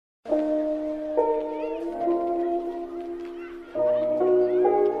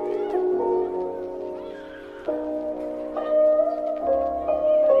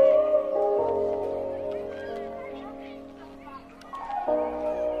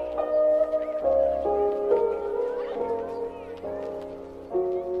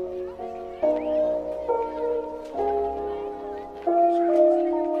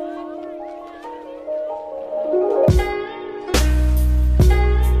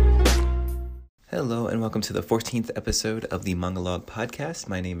Hello and welcome to the 14th episode of the Mangalog podcast.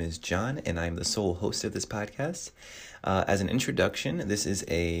 My name is John and I'm the sole host of this podcast. As an introduction, this is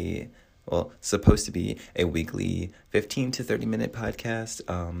supposed to be a weekly 15 to 30 minute podcast,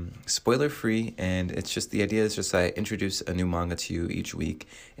 spoiler free, and the idea is just I introduce a new manga to you each week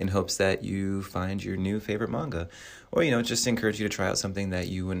in hopes that you find your new favorite manga, or just encourage you to try out something that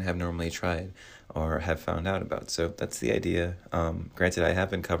you wouldn't have normally tried or have found out about. So that's the idea. Granted, I have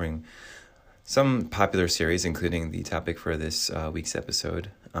been covering some popular series, including the topic for this week's episode.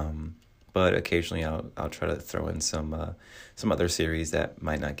 But occasionally I'll try to throw in some other series that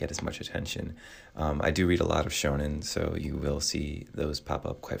might not get as much attention. I do read a lot of shonen, so you will see those pop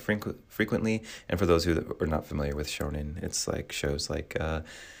up quite frequently. And for those who are not familiar with shonen, it's like shows like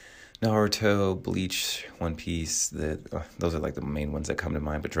Naruto, Bleach, One Piece. Those are like the main ones that come to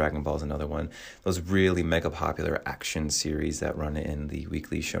mind, but Dragon Ball is another one. Those really mega popular action series that run in the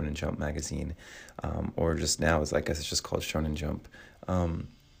weekly Shonen Jump magazine, or just now I guess it's just called Shonen Jump.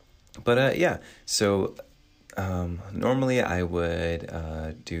 So normally I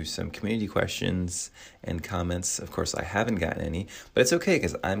would do some community questions and comments. Of course, I haven't gotten any, but it's okay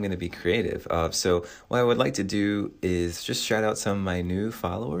because I'm going to be creative. So what I would like to do is just shout out some of my new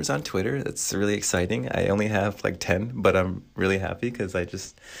followers on Twitter. That's really exciting. I only have like 10, but I'm really happy because I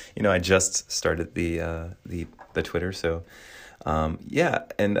just started the Twitter. So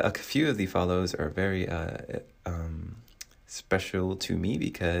and a few of the follows are very special to me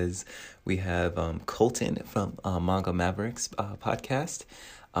because we have Colton from Manga Mavericks podcast.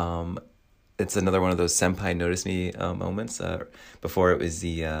 It's another one of those senpai notice me moments. Before it was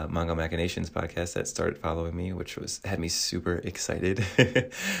the Manga Machinations podcast that started following me, which had me super excited.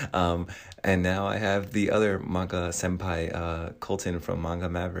 And now I have the other manga senpai, Colton from Manga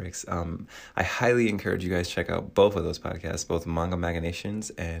Mavericks. I highly encourage you guys to check out both of those podcasts, both Manga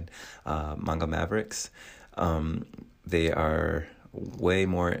Machinations and Manga Mavericks. They are way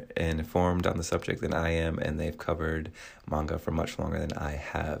more informed on the subject than I am, and they've covered manga for much longer than I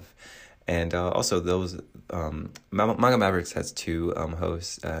have. And also those, Manga Mavericks has 2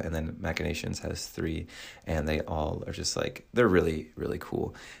 hosts, and then Machinations has 3, and they all are just they're really, really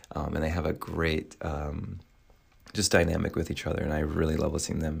cool. And they have a great just dynamic with each other, and I really love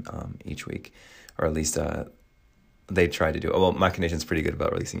listening to them each week, or at least they try to do. Well, Machination's pretty good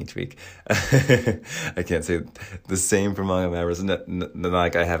about releasing each week. I can't say the same for Manga Mavericks. Not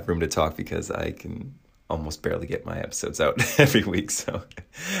like I have room to talk because I can almost barely get my episodes out every week. So,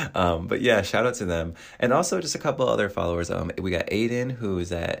 but yeah, shout out to them. And also just a couple other followers. We got Aiden, who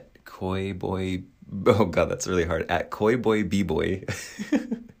is at Koi Boy. Oh God, that's really hard. At Koi Boy B-Boy.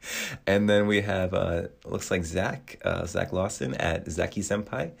 And then we have, looks like Zach Lawson at Zaki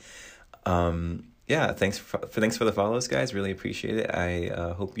Senpai. Yeah, thanks for the follows, guys. Really appreciate it.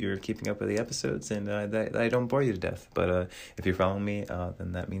 I hope you're keeping up with the episodes and that I don't bore you to death. But if you're following me,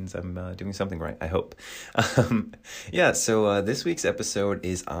 then that means I'm doing something right, I hope. So this week's episode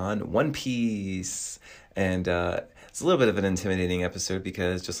is on One Piece. And it's a little bit of an intimidating episode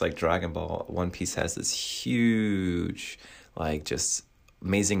because just like Dragon Ball, One Piece has this huge, just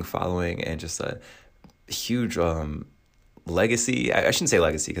amazing following and just a huge legacy. I shouldn't say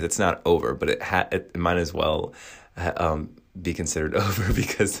legacy because it's not over, but it might as well be considered over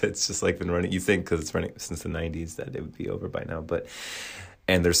because it's just been running. You think because it's running since the 90s that it would be over by now,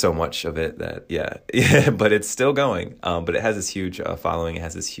 and there's so much of it that but it's still going. But it has this huge following. It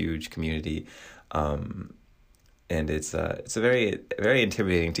has this huge community, and it's a very, very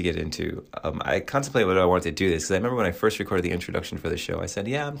intimidating to get into. I contemplated whether I wanted to do this because I remember when I first recorded the introduction for the show, I said,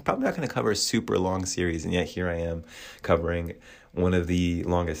 I'm probably not going to cover a super long series, and yet here I am covering one of the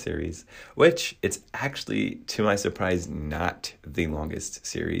longest series, which it's actually, to my surprise, not the longest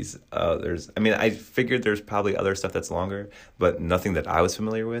series. I figured there's probably other stuff that's longer, but nothing that I was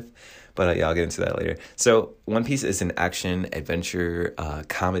familiar with. But I'll get into that later. So One Piece is an action, adventure,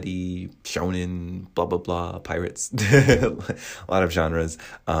 comedy, shonen, blah, blah, blah, pirates. A lot of genres,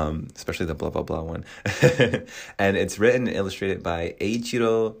 especially the blah, blah, blah one. And it's written and illustrated by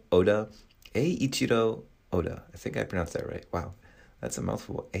Eiichiro Oda. Eiichiro Oda. I think I pronounced that right. Wow. That's a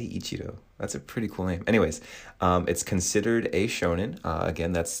mouthful. Eiichiro. That's a pretty cool name. Anyways, it's considered a shonen.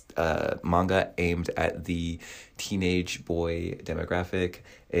 Again, that's manga aimed at the teenage boy demographic.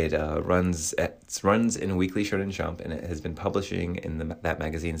 It runs in Weekly Shonen Jump, and it has been publishing in that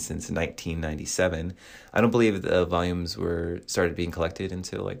magazine since 1997. I don't believe the volumes were started being collected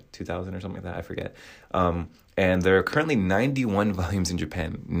until 2000 or something like that. I forget. And there are currently 91 volumes in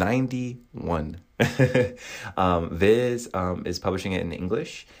Japan. 91. Viz is publishing it in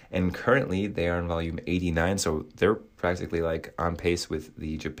English, and currently they are on volume 89, so they're practically like on pace with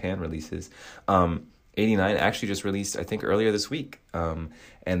the Japan releases. 89 actually just released, I think, earlier this week, and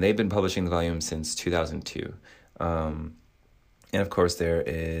they've been publishing the volume since 2002. And of course, there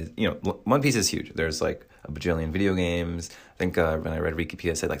is, One Piece is huge. There's like a bajillion video games. I think when I read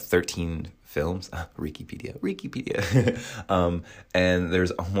Wikipedia, it said like 13 films. Wikipedia. And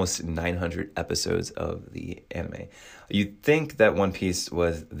there's almost 900 episodes of the anime. You'd think that One Piece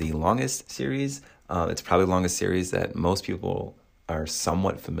was the longest series. It's probably the longest series that most people are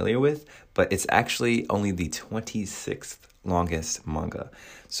somewhat familiar with, but it's actually only the 26th longest manga.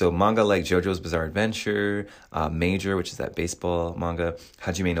 So manga like JoJo's Bizarre Adventure, Major, which is that baseball manga,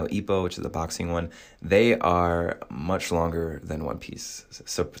 Hajime no Ippo, which is the boxing one, they are much longer than One Piece.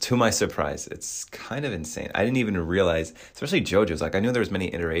 So to my surprise, it's kind of insane. I didn't even realize, especially JoJo's, like I knew there was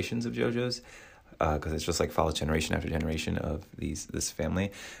many iterations of JoJo's, because it's just like follows generation after generation of this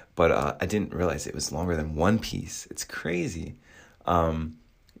family, but I didn't realize it was longer than One Piece. It's crazy.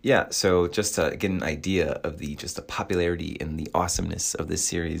 So just to get an idea of the popularity and the awesomeness of this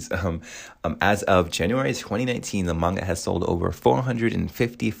series, as of January 2019, the manga has sold over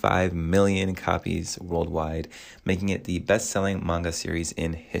 455 million copies worldwide, making it the best-selling manga series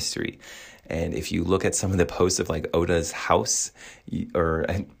in history. And if you look at some of the posts of like Oda's house, or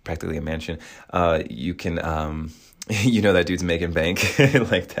practically a mansion, you can... that dude's making bank.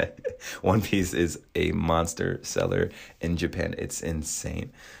 Like that. One Piece is a monster seller in Japan. It's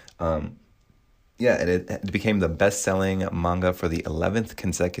insane. And it became the best-selling manga for the 11th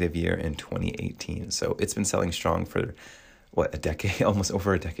consecutive year in 2018. So it's been selling strong for, a decade? Almost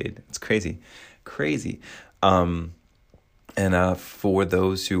over a decade. It's crazy. And for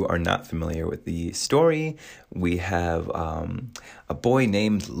those who are not familiar with the story, we have a boy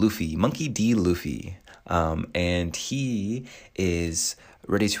named Luffy, Monkey D. Luffy. And he is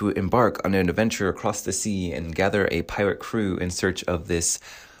ready to embark on an adventure across the sea and gather a pirate crew in search of this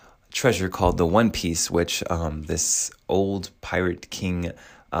treasure called the One Piece, which this old pirate king,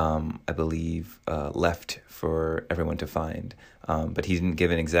 I believe, left for everyone to find. But he didn't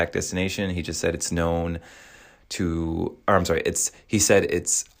give an exact destination. He just said it's known to, or I'm sorry, he said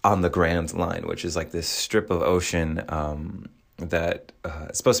it's on the Grand Line, which is like this strip of ocean that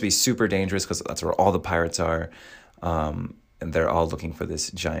it's supposed to be super dangerous because that's where all the pirates are, and they're all looking for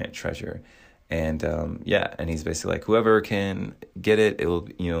this giant treasure. And and he's basically like, whoever can get it, it will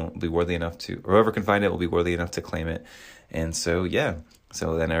be worthy enough to, or whoever can find it will be worthy enough to claim it. And so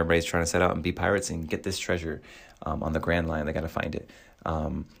so then everybody's trying to set out and be pirates and get this treasure on the Grand Line. They got to find it.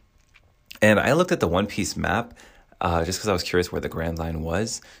 And I looked at the One Piece map just because I was curious where the Grand Line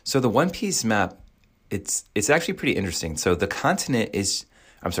was. So the One Piece map, it's actually pretty interesting. So the continent is,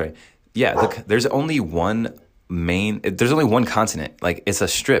 there's only one continent. Like it's a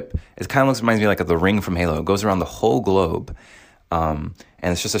strip. It kind of reminds me like of the ring from Halo. It goes around the whole globe. And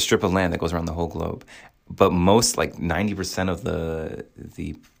it's just a strip of land that goes around the whole globe. But most, like 90% of the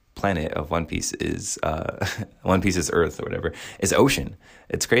planet of One Piece is One Piece is Earth or whatever, is ocean.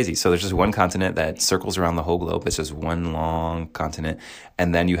 It's crazy. So there's just one continent that circles around the whole globe. It's just one long continent.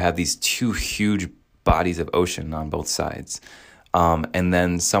 And then you have these two huge bodies of ocean on both sides. And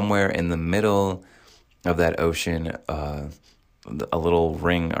then somewhere in the middle of that ocean, a little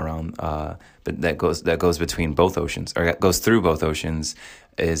ring around, but that goes between both oceans, or goes through both oceans,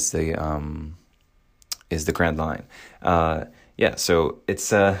 is the Grand Line. So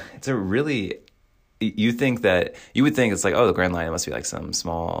it's a really, you would think it's like, oh, the Grand Line, it must be like some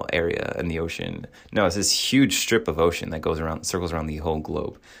small area in the ocean. No, it's this huge strip of ocean that circles around the whole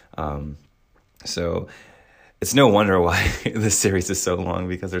globe. So it's no wonder why this series is so long,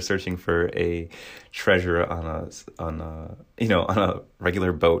 because they're searching for a treasure on a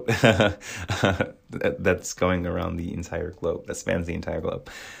regular boat that's going around the entire globe, that spans the entire globe.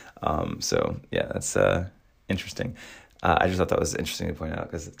 That's interesting. I just thought that was interesting to point out,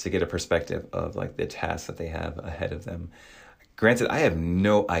 because to get a perspective of like the tasks that they have ahead of them. Granted, I have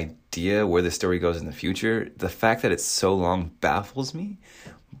no idea where the story goes in the future. The fact that it's so long baffles me,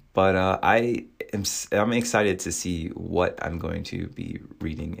 but I'm excited to see what I'm going to be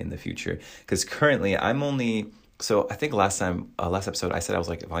reading in the future, because currently so I think last episode I said I was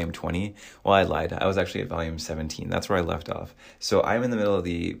like at volume 20. Well, I lied. I was actually at volume 17. That's where I left off. So I'm in the middle of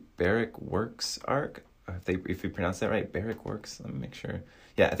the Barrack Works arc. If you pronounce that right, Barrack Works. Let me make sure.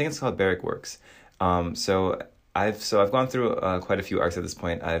 Yeah, I think it's called Barrack Works. So I've gone through quite a few arcs at this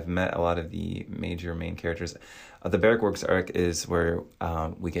point. I've met a lot of the major main characters. The Barrack Works arc is where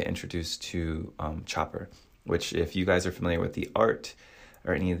we get introduced to Chopper, which, if you guys are familiar with the art,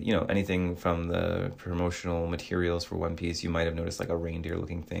 or anything from the promotional materials for One Piece, you might have noticed like a reindeer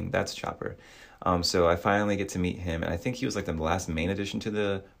looking thing. That's Chopper. So I finally get to meet him, and I think he was like the last main addition to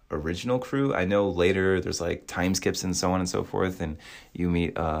the original crew. I know later there's like time skips and so on and so forth, and you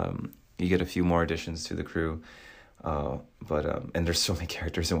get a few more additions to the crew. And there's so many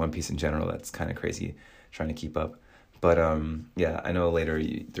characters in One Piece in general, that's kind of crazy trying to keep up. But yeah, I know later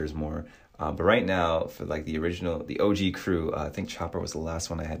there's more. But right now, for like the OG crew, I think Chopper was the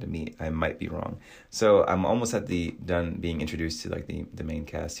last one I had to meet. I might be wrong. So I'm almost done being introduced to like the main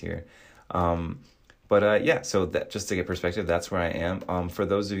cast here. Yeah, so that, just to get perspective, that's where I am. For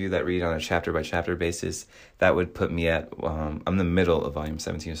those of you that read on a chapter by chapter basis, that would put me at, I'm in the middle of volume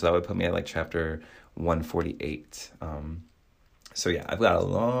 17, so that would put me at like chapter 148. So yeah, I've got a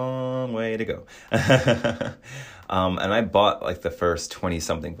long way to go. And I bought like the first 20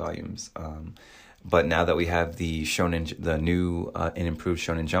 something volumes. But now that we have the new and improved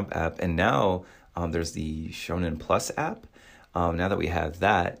Shonen Jump app, and now there's the Shonen Plus app. Now that we have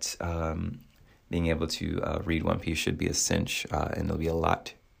that, being able to read One Piece should be a cinch, and it'll be a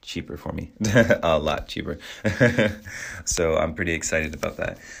lot cheaper for me. A lot cheaper. So I'm pretty excited about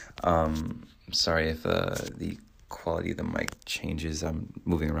that. Sorry if the quality of the mic changes. I'm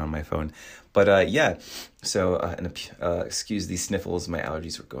moving around my phone. But yeah, so excuse these sniffles. My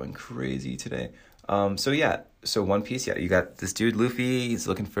allergies were going crazy today. So One Piece, yeah, you got this dude Luffy. He's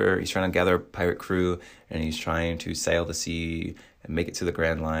trying to gather a pirate crew, and he's trying to sail the sea and make it to the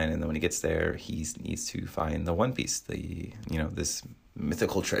Grand Line. And then when he gets there, he needs to find the One Piece, this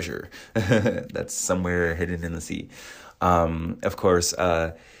mythical treasure that's somewhere hidden in the sea. Of course,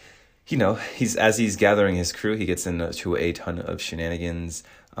 he's gathering his crew, he gets into a ton of shenanigans.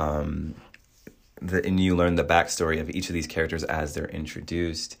 And you learn the backstory of each of these characters as they're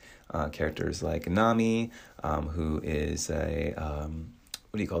introduced. Characters like Nami, who is a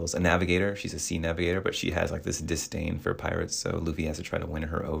navigator. She's a sea navigator, but she has like this disdain for pirates, so Luffy has to try to win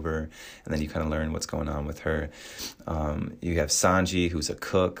her over, and then you kind of learn what's going on with her. You have Sanji, who's a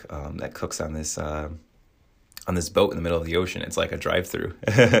cook that cooks on this boat in the middle of the ocean. It's like a drive-through.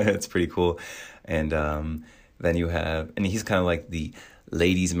 It's pretty cool. And then he's kind of like the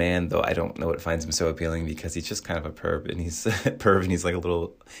ladies' man, though I don't know what finds him so appealing, because he's just kind of a perv, and he's like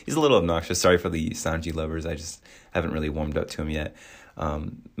he's a little obnoxious. Sorry for the Sanji lovers. I just haven't really warmed up to him yet.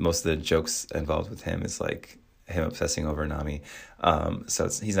 Most of the jokes involved with him is like him obsessing over Nami. So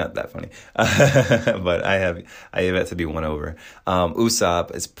he's not that funny. But I have yet to be won over.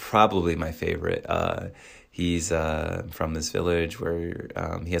 Usopp is probably my favorite. He's from this village where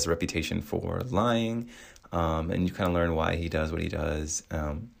he has a reputation for lying, and you kind of learn why he does what he does.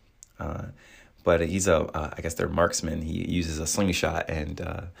 But he's I guess they're marksman. He uses a slingshot,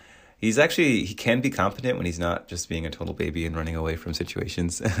 and he can be competent when he's not just being a total baby and running away from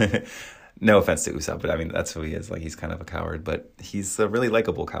situations. No offense to Usopp, but I mean, that's who he is. Like, he's kind of a coward, but he's a really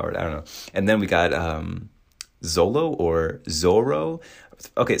likable coward. I don't know. And then we got Zolo or Zoro.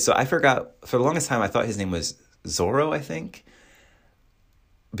 Okay, so I forgot. For the longest time, I thought his name was Zoro, I think.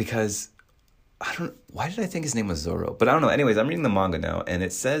 Because, why did I think his name was Zoro? But I don't know. Anyways, I'm reading the manga now, and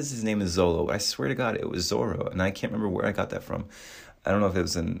it says his name is Zolo. I swear to God, it was Zoro, and I can't remember where I got that from. I don't know if it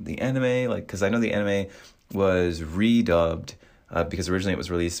was in the anime, because I know the anime was redubbed, because originally it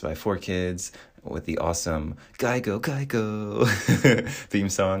was released by 4Kids with the awesome Gaigo theme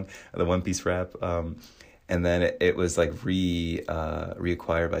song, the One Piece rap. And then it was like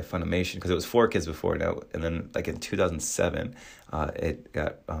reacquired by Funimation, because it was 4Kids before now. And then like in 2007, it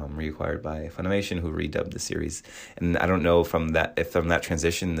got reacquired by Funimation, who redubbed the series. And I don't know if from that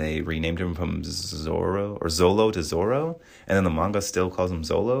transition they renamed him from Zolo to Zoro, and then the manga still calls him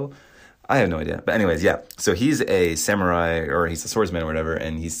Zolo. I have no idea. But anyways, yeah. So he's a samurai, or he's a swordsman or whatever,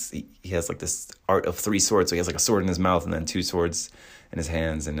 and he has like this art of 3 swords. So he has like a sword in his mouth and then 2 swords in his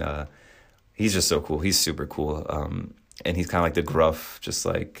hands, and he's just so cool. He's super cool. And he's kind of like the gruff, just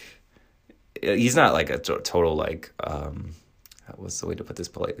like, he's not like a total like, what's the way to put this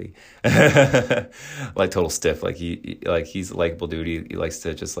politely? Like total stiff. Like he's a likable dude. He likes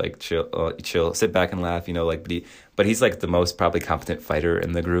to just like chill, sit back and laugh, but he's like the most probably competent fighter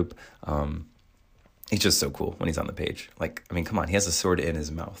in the group. He's just so cool when he's on the page. Like, I mean, come on, he has a sword in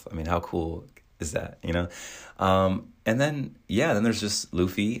his mouth. I mean, how cool is that, And then there's just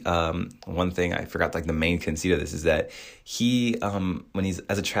Luffy. One thing I forgot, like the main conceit of this is that he, when he's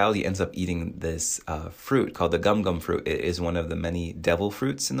as a child, he ends up eating this fruit called the gum fruit. It is one of the many devil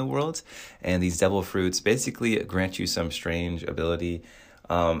fruits in the world, and these devil fruits basically grant you some strange ability.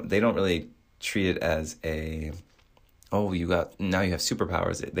 They don't really treat it as oh, now you have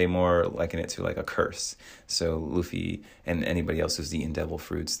superpowers. They more liken it to like a curse. So Luffy and anybody else who's eaten devil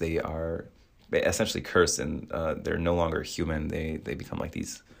fruits, they are essentially cursed, and they're no longer human. They become like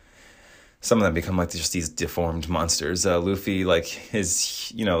these. Some of them become like just these deformed monsters. Luffy, like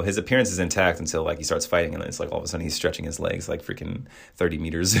his appearance is intact until like he starts fighting, and it's like all of a sudden he's stretching his legs like freaking 30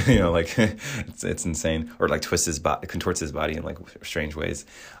 meters. Like it's insane, or like contorts his body in like strange ways.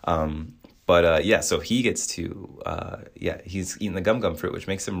 But yeah, so he gets to, he's eating the gum fruit, which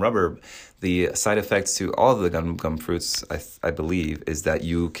makes him rubber. The side effects to all of the gum fruits, I believe, is that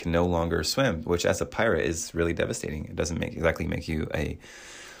you can no longer swim, which as a pirate is really devastating. It doesn't exactly make you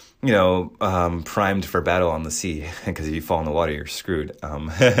primed for battle on the sea, because if you fall in the water, you're screwed.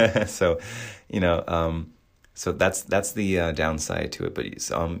 So, so that's the downside to it. But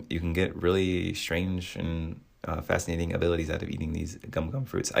you can get really strange and fascinating abilities out of eating these gum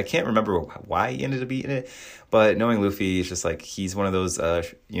fruits. I can't remember why he ended up eating it, but knowing Luffy, it's just like he's one of those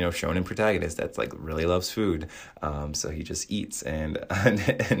shonen protagonists that's like really loves food. So he just eats and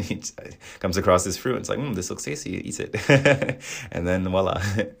he comes across this fruit and it's like, this looks tasty, he eats it. And then voila,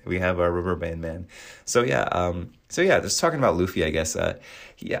 we have our rubber band man. So yeah, just talking about Luffy, I guess.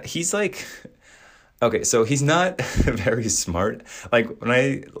 He's like, okay, so he's not very smart. Like when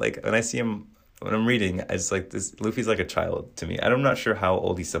I see him, when I'm reading, it's like this. Luffy's like a child to me. I'm not sure how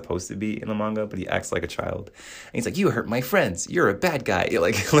old he's supposed to be in the manga, but he acts like a child. And he's like, "You hurt my friends. You're a bad guy."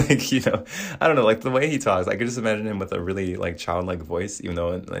 Like I don't know. Like the way he talks, I could just imagine him with a really like childlike voice. Even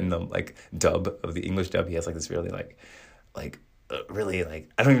though in the like dub of the English dub, he has like this really really like,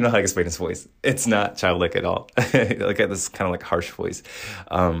 I don't even know how to explain his voice. It's not childlike at all. Like this kind of like harsh voice,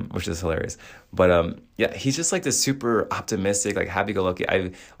 which is hilarious. But yeah, he's just like this super optimistic, like happy-go-lucky.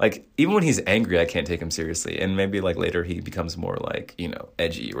 I like, even when he's angry, I can't take him seriously. And maybe like later he becomes more like,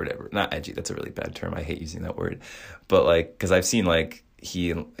 edgy or whatever. Not edgy, that's a really bad term. I hate using that word. But like, because I've seen like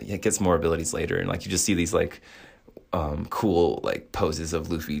he gets more abilities later, and like you just see these like cool like poses of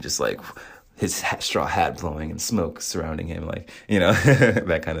Luffy just like his straw hat blowing and smoke surrounding him, like,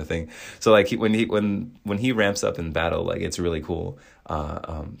 that kind of thing. So like when he ramps up in battle, like it's really cool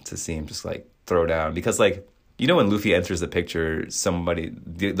to see him just like throw down, because like, when Luffy enters the picture,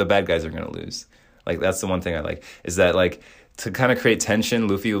 the bad guys are going to lose. Like that's the one thing I like, is that like to kind of create tension,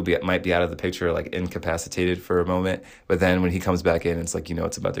 Luffy might be out of the picture, like incapacitated for a moment, but then when he comes back in, it's like,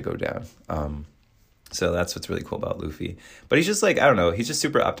 it's about to go down. So that's what's really cool about Luffy. But he's just like, I don't know, he's just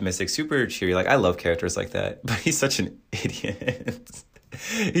super optimistic, super cheery. Like, I love characters like that, but he's such an idiot.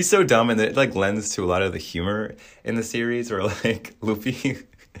 He's so dumb, and it like lends to a lot of the humor in the series, where like Luffy,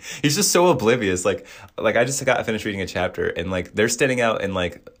 he's just so oblivious. Like I just got finished reading a chapter, and like they're standing out in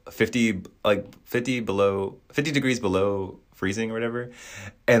like 50 degrees below freezing or whatever.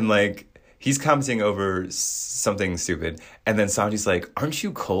 And like, he's commenting over something stupid, and then Sanji's like, "Aren't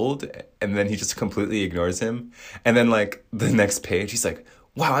you cold?" And then he just completely ignores him. And then like the next page, he's like,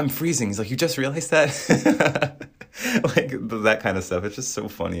 "Wow, I'm freezing." He's like, "You just realized that?" Like that kind of stuff. It's just so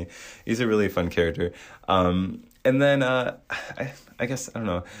funny. He's a really fun character. And then I guess, I don't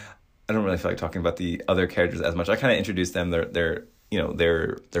know, I don't really feel like talking about the other characters as much. I kind of introduced them. Their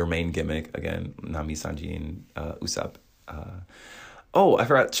main gimmick again, Nami, Sanji, and Usopp. Oh, I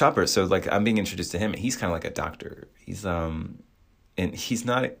forgot Chopper. So like I'm being introduced to him, and he's kind of like a doctor. He's and he's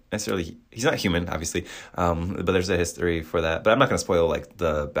not human, obviously. But there's a history for that. But I'm not going to spoil like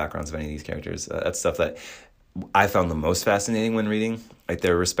the backgrounds of any of these characters. That's stuff that I found the most fascinating when reading, like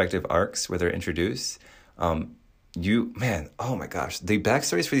their respective arcs where they're introduced. Oh my gosh, the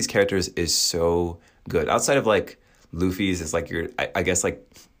backstories for these characters is so good. Outside of like Luffy's is like I guess like,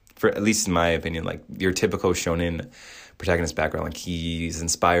 for at least in my opinion, like your typical shonen protagonist background. Like he's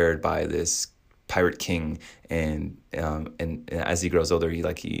inspired by this pirate king, and as he grows older,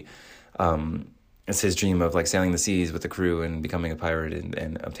 it's his dream of like sailing the seas with the crew and becoming a pirate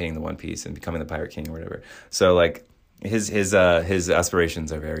and obtaining the One Piece and becoming the pirate king or whatever. So like his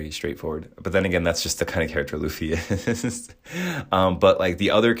aspirations are very straightforward. But then again, that's just the kind of character Luffy is. But like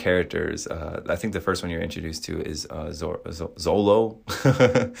the other characters, I think the first one you're introduced to is Zolo.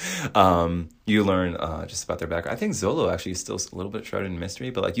 You learn just about their background. I think Zolo actually is still a little bit shrouded in mystery,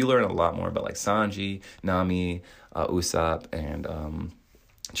 but like you learn a lot more about like Sanji, Nami, Usopp, and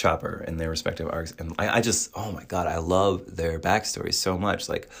Chopper and their respective arcs. And I just, oh my God, I love their backstories so much.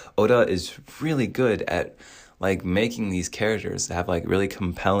 Like Oda is really good at like making these characters have like really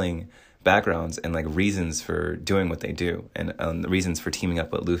compelling backgrounds and like reasons for doing what they do, and the reasons for teaming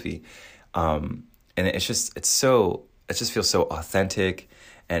up with Luffy. And it just feels so authentic,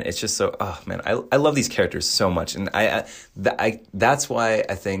 and it's just so, oh man, I love these characters so much, and that's why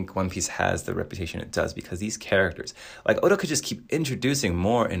I think One Piece has the reputation it does, because these characters, like Oda could just keep introducing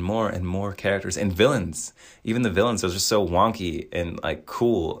more and more and more characters and villains. Even the villains are just so wonky and like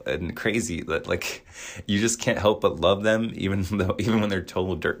cool and crazy that like you just can't help but love them, even when they're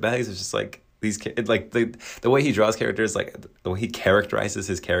total dirtbags. It's just like like the way he draws characters, like the way he characterizes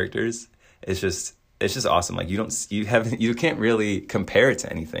his characters, it's just awesome. Like you can't really compare it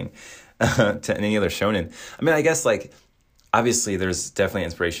to anything, to any other shonen. I mean, I guess like obviously there's definitely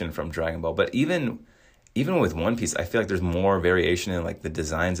inspiration from Dragon Ball, but even with One Piece, I feel like there's more variation in like the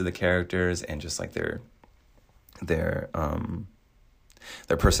designs of the characters and just like their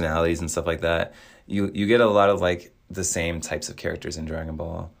personalities and stuff like that. You get a lot of like the same types of characters in Dragon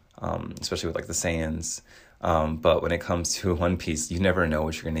Ball. Especially with like the Saiyans. But when it comes to One Piece, you never know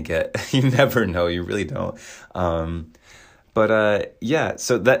what you're going to get. You never know. You really don't. Yeah,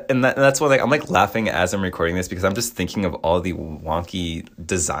 so that's why like I'm like laughing as I'm recording this, because I'm just thinking of all the wonky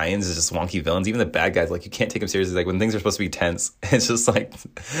designs, just wonky villains, even the bad guys. Like you can't take them seriously. Like when things are supposed to be tense, it's just like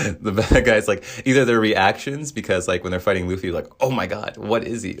the bad guys, like either their reactions, because like when they're fighting Luffy, like, oh my god, what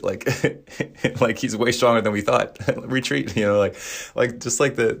is he like? Like he's way stronger than we thought. Retreat, like just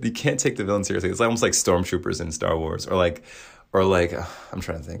like you can't take the villain seriously. It's almost like stormtroopers in Star Wars, or like I'm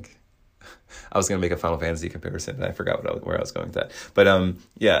trying to think. I was gonna make a Final Fantasy comparison, and I forgot where I was going with that. But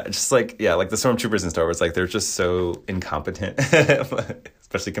yeah, just like the stormtroopers in Star Wars, like they're just so incompetent,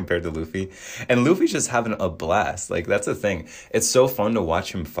 especially compared to Luffy. And Luffy's just having a blast. Like that's the thing. It's so fun to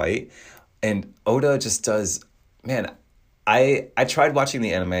watch him fight, and Oda just does. Man, I tried watching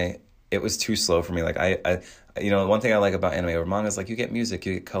the anime. It was too slow for me. Like I one thing I like about anime over manga is like you get music,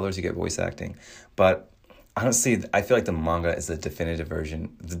 you get colors, you get voice acting, but honestly, I feel like the manga is the definitive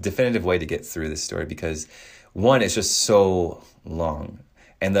version, the definitive way to get through this story, because one, it's just so long,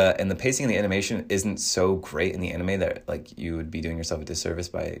 and the pacing and the animation isn't so great in the anime that like you would be doing yourself a disservice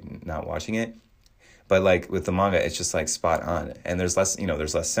by not watching it. But like with the manga, it's just like spot on, and there's less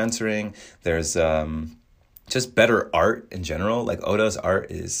censoring. There's just better art in general. Like Oda's art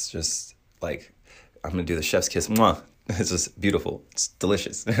is just like, I'm gonna do the chef's kiss. Mwah. It's just beautiful. It's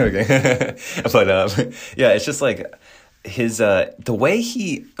delicious. Okay. But yeah, it's just like his the way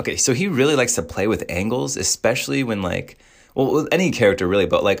so he really likes to play with angles, especially when like, well, with any character really,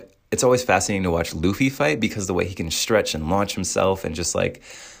 but like it's always fascinating to watch Luffy fight, because the way he can stretch and launch himself and just like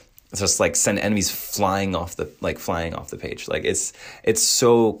send enemies flying off the page. Like it's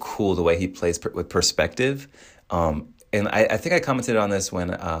so cool the way he plays with perspective. And I think I commented on this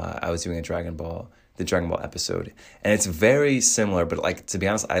when I was doing the Dragon Ball episode, and it's very similar, but like, to be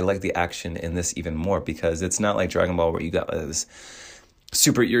honest, I like the action in this even more, because it's not like Dragon Ball where you got this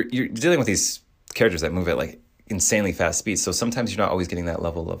super, you're dealing with these characters that move at like insanely fast speeds, so sometimes you're not always getting that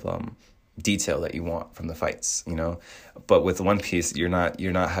level of detail that you want from the fights, but with One Piece, you're not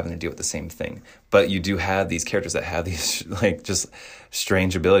having to deal with the same thing, but you do have these characters that have these like just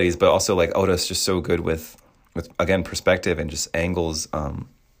strange abilities, but also like Oda's just so good with again perspective and just angles,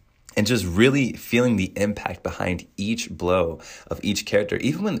 and just really feeling the impact behind each blow of each character.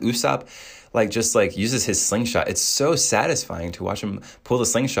 Even when Usopp uses his slingshot, it's so satisfying to watch him pull the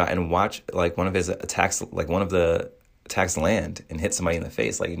slingshot and watch like one of the attacks land and hit somebody in the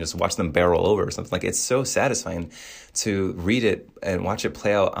face. Like you just watch them barrel over or something. Like it's so satisfying to read it and watch it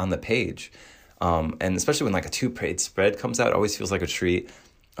play out on the page. And especially when like a 2-page spread comes out, it always feels like a treat.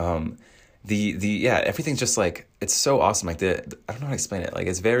 Everything's just like, it's so awesome. Like I don't know how to explain it. Like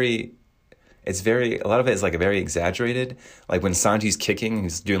it's very, a lot of it is like very exaggerated. Like when Sanji's kicking,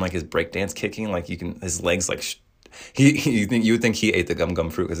 he's doing like his breakdance kicking, like his legs like, you would think he ate the gum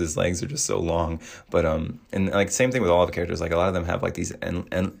fruit because his legs are just so long. But, and like same thing with all the characters. Like a lot of them have like these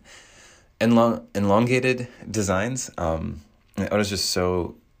elongated designs. And Oda's just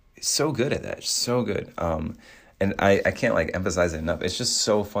so good at that. So good. And I can't like emphasize it enough. It's just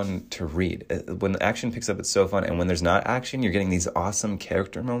so fun to read. When the action picks up, it's so fun. And when there's not action, you're getting these awesome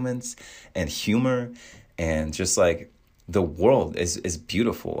character moments and humor, and just like the world is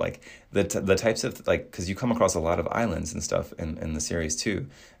beautiful. Like the types of like, because you come across a lot of islands and stuff in the series too,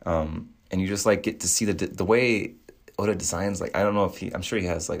 and you just like get to see the way Oda designs. Like I don't know if I'm sure he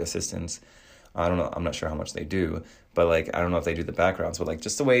has like assistants. I don't know. I'm not sure how much they do, but like I don't know if they do the backgrounds. But like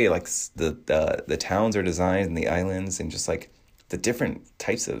just the way like the towns are designed and the islands, and just like the different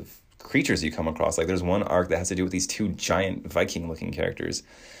types of creatures you come across. Like there's one arc that has to do with these 2 giant Viking-looking characters,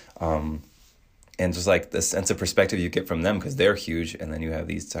 and just like the sense of perspective you get from them because they're huge, and then you have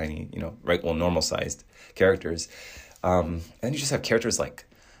these tiny, normal-sized characters, and then you just have characters like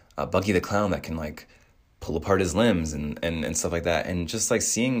Buggy the Clown that can like pull apart his limbs and stuff like that. And just like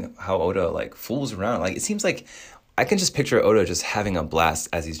seeing how Oda like fools around. Like it seems like I can just picture Oda just having a blast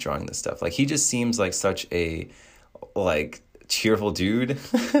as he's drawing this stuff. Like he just seems like such a like cheerful dude.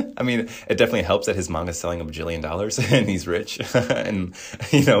 I mean, it definitely helps that his manga's selling $1 bajillion and he's rich. And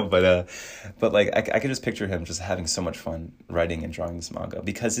but like I could just picture him just having so much fun writing and drawing this manga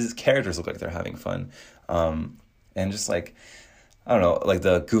because his characters look like they're having fun. And just like, I don't know, like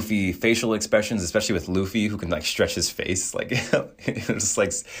the goofy facial expressions, especially with Luffy, who can like stretch his face, like just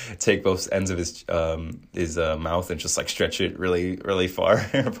like take both ends of his mouth and just like stretch it really, really far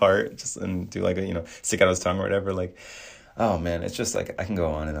apart, just and do like a, stick out his tongue or whatever. Like, oh man, it's just like I can go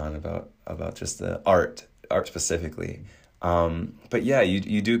on and on about just the art specifically. But yeah,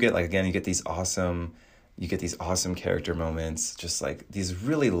 you do get like, again, you get these awesome character moments, just like these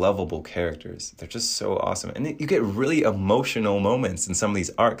really lovable characters. They're just so awesome. And you get really emotional moments in some of these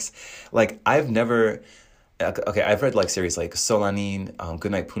arcs. Like I've read like series like Solanin,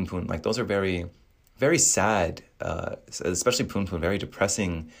 Goodnight Punpun. Like those are very, very sad, especially Punpun, very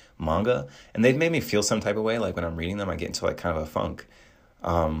depressing manga. And they've made me feel some type of way. Like when I'm reading them, I get into like kind of a funk.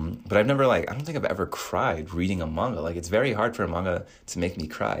 But I've never I don't think I've ever cried reading a manga. Like it's very hard for a manga to make me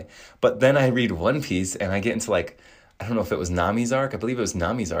cry. But then I read One Piece and I get into like, I don't know if it was Nami's arc. I believe it was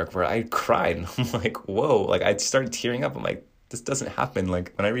Nami's arc where I cried and I'm like, whoa, like I started tearing up. I'm like, this doesn't happen.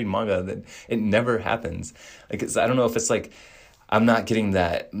 Like when I read manga, that it never happens. Like I don't know if it's like, I'm not getting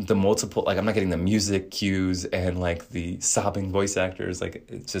I'm not getting the music cues and like the sobbing voice actors. Like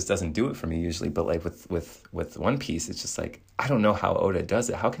it just doesn't do it for me usually. But like with One Piece, it's just like, I don't know how Oda does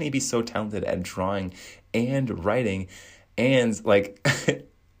it. How can he be so talented at drawing and writing and like,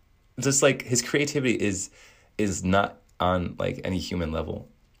 just like his creativity is not on like any human level.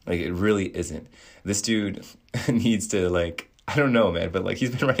 Like it really isn't. This dude needs to like, I don't know, man, but like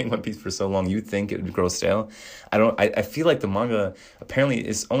he's been writing One Piece for so long, you'd think it would grow stale. I feel like the manga apparently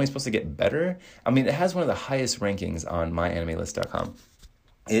is only supposed to get better. I mean, it has one of the highest rankings on myanimelist.com.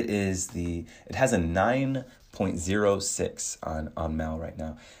 It has a 9.06 on Mal right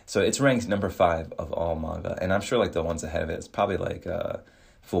now. So it's ranked number 5 of all manga. And I'm sure like the ones ahead of it is probably like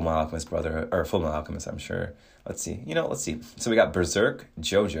Full Metal Alchemist, I'm sure. Let's see. So we got Berserk,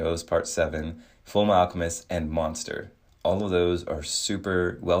 JoJo's Part 7, Full Metal Alchemist, and Monster. All of those are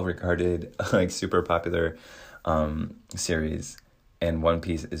super well-regarded, like super popular series. And One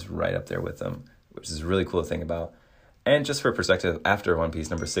Piece is right up there with them, which is really cool to think about. And just for perspective, after One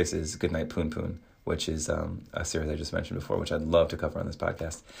Piece, number 6 is Goodnight Punpun, which is a series I just mentioned before, which I'd love to cover on this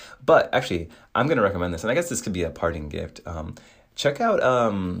podcast. But actually, I'm going to recommend this, and I guess this could be a parting gift. Check out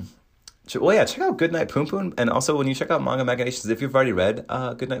check out Goodnight Punpun, and also when you check out Manga Machinations, if you've already read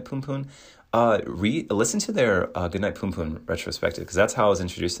Goodnight Punpun, listen to their Goodnight Punpun retrospective, because that's how I was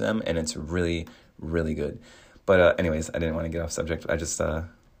introduced to them, and it's really, really good. But anyways, I didn't want to get off subject. I just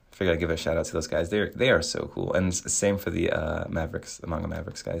figured I'd give a shout out to those guys. They are so cool, and same for the Mavericks, the Manga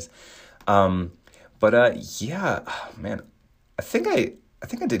Mavericks guys. Yeah, man, I think I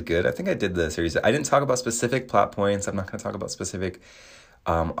did good. I think I did the series. I didn't talk about specific plot points. I'm not going to talk about specific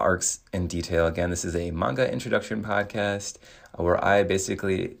arcs in detail. Again, this is a manga introduction podcast where I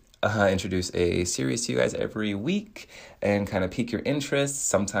basically introduce a series to you guys every week and kind of pique your interest.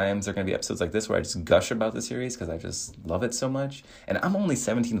 Sometimes there are going to be episodes like this where I just gush about the series because I just love it so much. And I'm only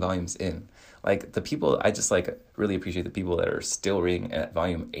 17 volumes in. Like the people, I just like really appreciate the people that are still reading at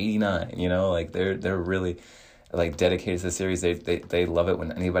volume 89, like they're really like dedicated to the series. They love it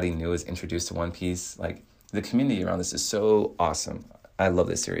when anybody new is introduced to One Piece. Like the community around this is so awesome. I love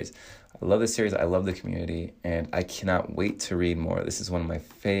this series. I love the community, and I cannot wait to read more. This is one of my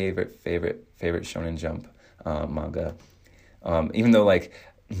favorite Shonen Jump manga. Even though like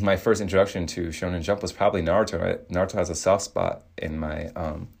my first introduction to Shonen Jump was probably Naruto. Right? Naruto has a soft spot in my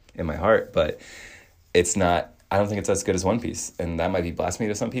heart, but it's not. I don't think it's as good as One Piece, and that might be blasphemy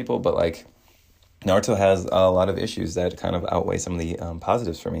to some people. But like Naruto has a lot of issues that kind of outweigh some of the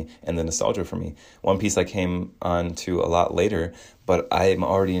positives for me and the nostalgia for me. One Piece I came on to a lot later, but I'm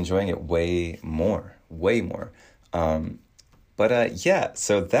already enjoying it way more. Yeah,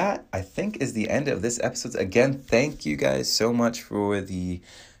 so that I think is the end of this episode. Again, thank you guys so much for the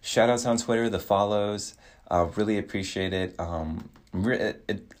shout outs on Twitter, the follows. Really appreciate it.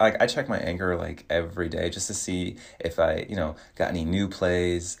 I check my Anchor like every day just to see if I, got any new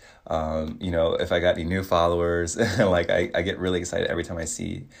plays, if I got any new followers. Like I get really excited every time I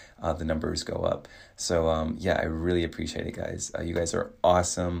see the numbers go up. So I really appreciate it, guys. You guys are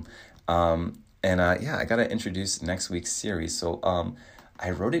awesome. I gotta introduce next week's series. So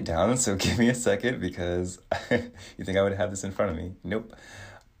I wrote it down, so give me a second because you think I would have this in front of me. Nope.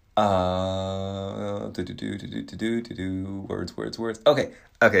 Words. Okay.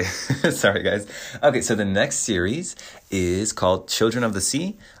 Sorry, guys. Okay, so the next series is called Children of the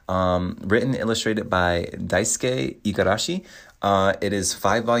Sea, written, illustrated by Daisuke Igarashi. It is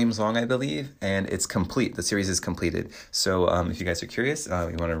 5 volumes long, I believe, and it's complete. The series is completed. So if you guys are curious, you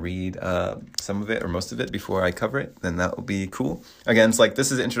want to read some of it or most of it before I cover it, then that will be cool. Again, it's like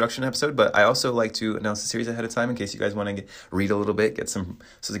this is an introduction episode, but I also like to announce the series ahead of time in case you guys want to read a little bit, get some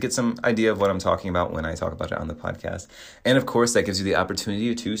idea of what I'm talking about when I talk about it on the podcast. And of course, that gives you the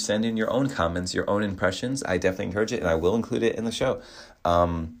opportunity to send in your own comments, your own impressions. I definitely encourage it, and I will include it in the show.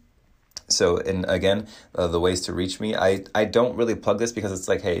 So, and again, the ways to reach me, I don't really plug this because it's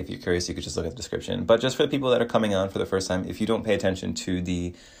like, hey, if you're curious, you could just look at the description. But just for the people that are coming on for the first time, if you don't pay attention to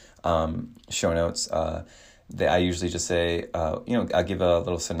the show notes, I usually just say, I'll give a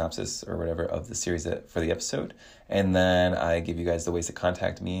little synopsis or whatever of the series for the episode. And then I give you guys the ways to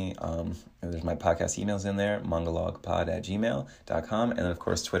contact me. There's my podcast emails in there, mangalogpod@gmail.com. And then, of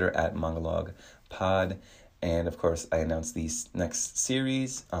course, Twitter @mangalogpod. And, of course, I announce the next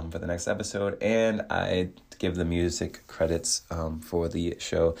series for the next episode. And I give the music credits for the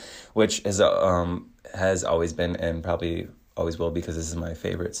show, which has always been and probably always will because this is my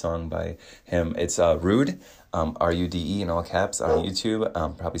favorite song by him. It's Rude, Rude in all caps on YouTube,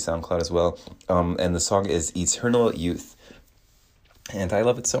 probably SoundCloud as well. And the song is Eternal Youth. And I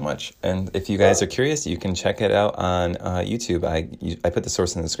love it so much. And if you guys are curious, you can check it out on YouTube. I put the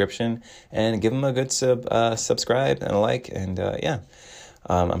source in the description. And give him a good subscribe and a like. And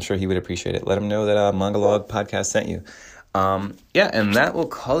I'm sure he would appreciate it. Let him know that Mangalog Podcast sent you. And that will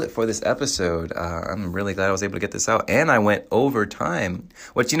call it for this episode. I'm really glad I was able to get this out. And I went over time.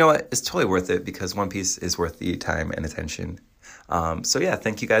 Which, you know what? It's totally worth it because One Piece is worth the time and attention.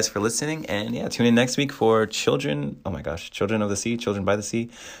 Thank you guys for listening, and tune in next week for Children of the Sea, Children by the Sea,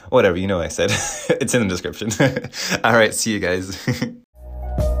 whatever, I said. It's in the description. All right, see you guys.